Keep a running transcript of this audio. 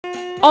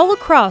All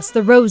across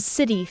the Rose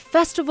City,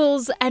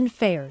 festivals and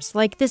fairs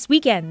like this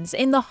weekend's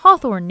in the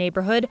Hawthorne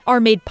neighborhood are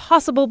made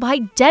possible by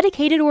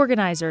dedicated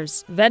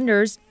organizers,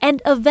 vendors,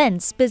 and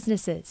events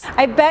businesses.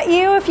 I bet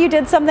you if you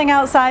did something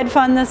outside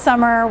fun this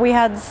summer, we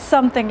had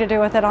something to do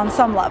with it on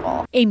some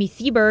level. Amy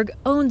Thieberg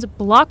owns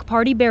Block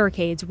Party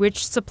Barricades,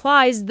 which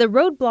supplies the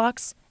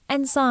roadblocks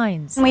and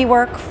signs. We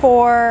work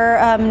for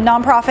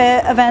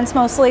nonprofit events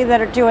mostly that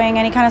are doing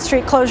any kind of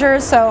street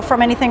closures, so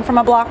from anything from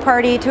a block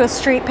party to a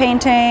street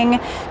painting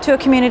to a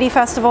community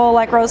festival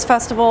like Rose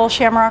Festival,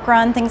 Shamrock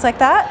Run, things like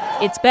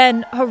that. It's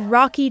been a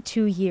rocky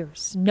 2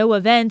 years. No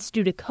events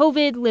due to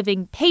COVID,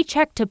 living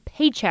paycheck to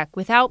paycheck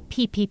without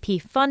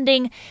PPP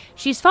funding.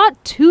 She's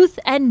fought tooth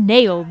and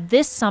nail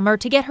this summer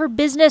to get her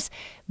business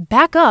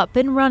back up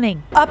and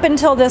running. Up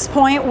until this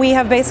point, we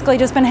have basically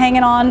just been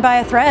hanging on by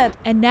a thread.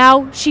 And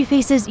now she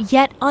faces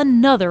yet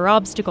another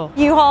obstacle.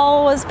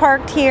 U-Haul was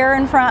parked here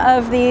in front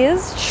of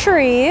these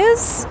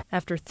trees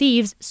after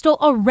thieves stole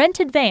a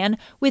rented van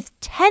with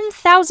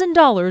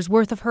 $10,000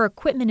 worth of her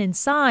equipment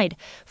inside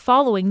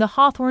following the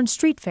Hawthorne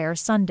Street Fair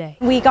Sunday.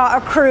 We got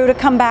a crew to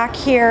come back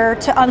here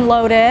to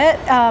unload it.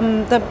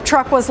 The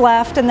truck was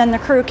left and then the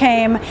crew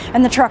came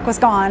and the truck was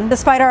gone.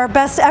 Despite our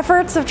best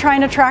efforts of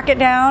trying to track it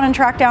down and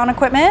track down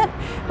equipment,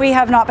 we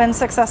have not been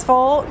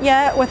successful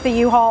yet with the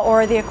U-Haul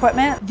or the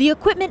equipment. The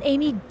equipment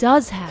Amy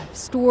does have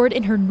stored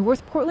in her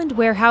North Portland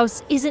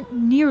warehouse isn't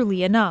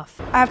nearly enough.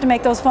 I have to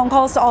make those phone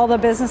calls to all the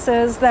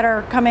businesses that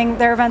are coming,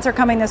 their events are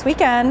coming this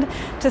weekend,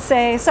 to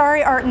say,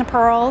 sorry Art and the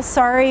Pearl,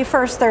 sorry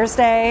First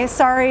Thursday,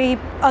 sorry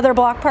other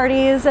block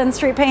parties and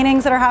street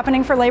paintings that are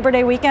happening for Labor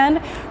Day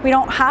weekend. We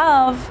don't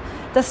have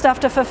the stuff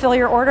to fulfill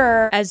your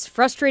order. As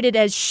frustrated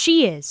as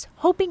she is,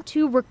 hoping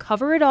to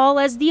recover it all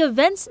as the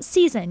events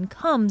season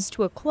comes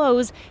to a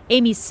close,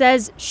 Amy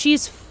says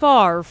she's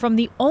far from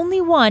the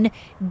only one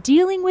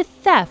dealing with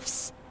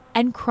thefts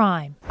and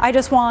crime. I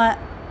just want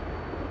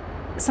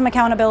some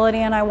accountability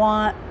and I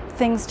want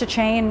things to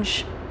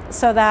change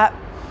so that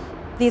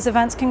these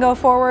events can go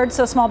forward,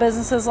 so small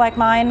businesses like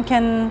mine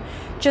can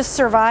just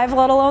survive,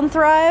 let alone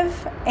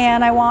thrive.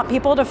 And I want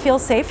people to feel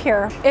safe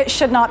here. It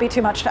should not be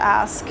too much to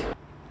ask.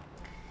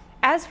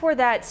 As for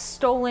that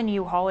stolen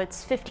U-Haul,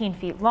 it's 15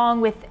 feet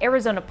long with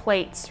Arizona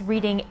plates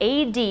reading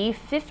AD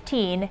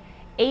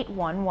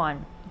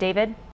 15811. David?